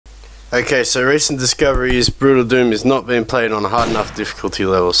Okay, so recent discovery is Brutal Doom is not being played on a hard enough difficulty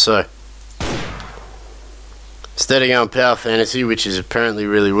level, so instead of going Power Fantasy, which is apparently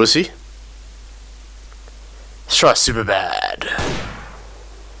really wussy, let's try Super Bad.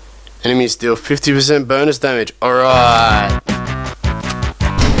 Enemies deal 50% bonus damage. Alright.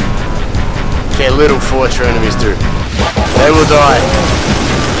 Okay, little for what your enemies do. They will die.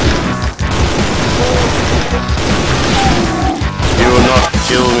 You will not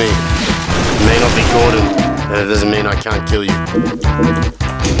kill me. You may not be Gordon, but it doesn't mean I can't kill you.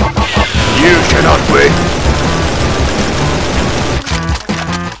 You cannot win.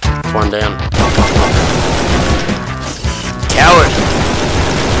 One down. Coward.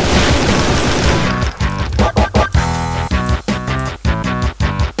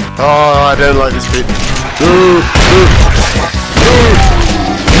 Oh, I don't like this bit. No,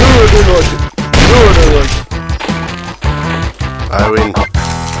 I don't like it. No, I don't like it. I win.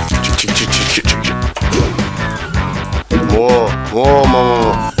 More.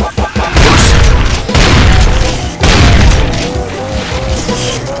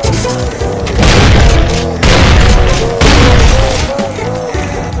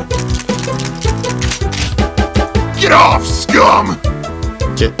 Get off, scum!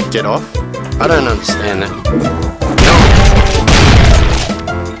 Get off? I don't understand that.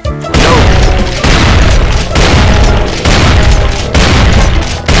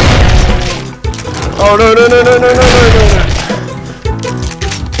 Oh no.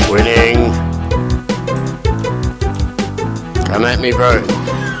 Winning. Come at me, bro.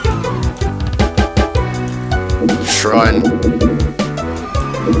 Shrine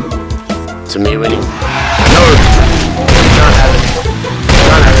to me winning. No! Can't have it.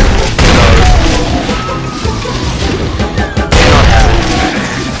 Can't have it. No. Cannot have it.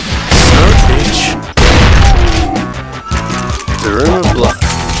 Son of a bitch. The Room of Blood.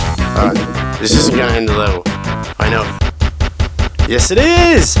 Alright. This isn't gonna end the level. I know. Yes, it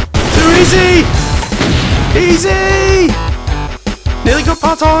is! Too easy! Easy! Nearly got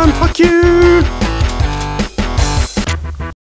part-time, fuck you!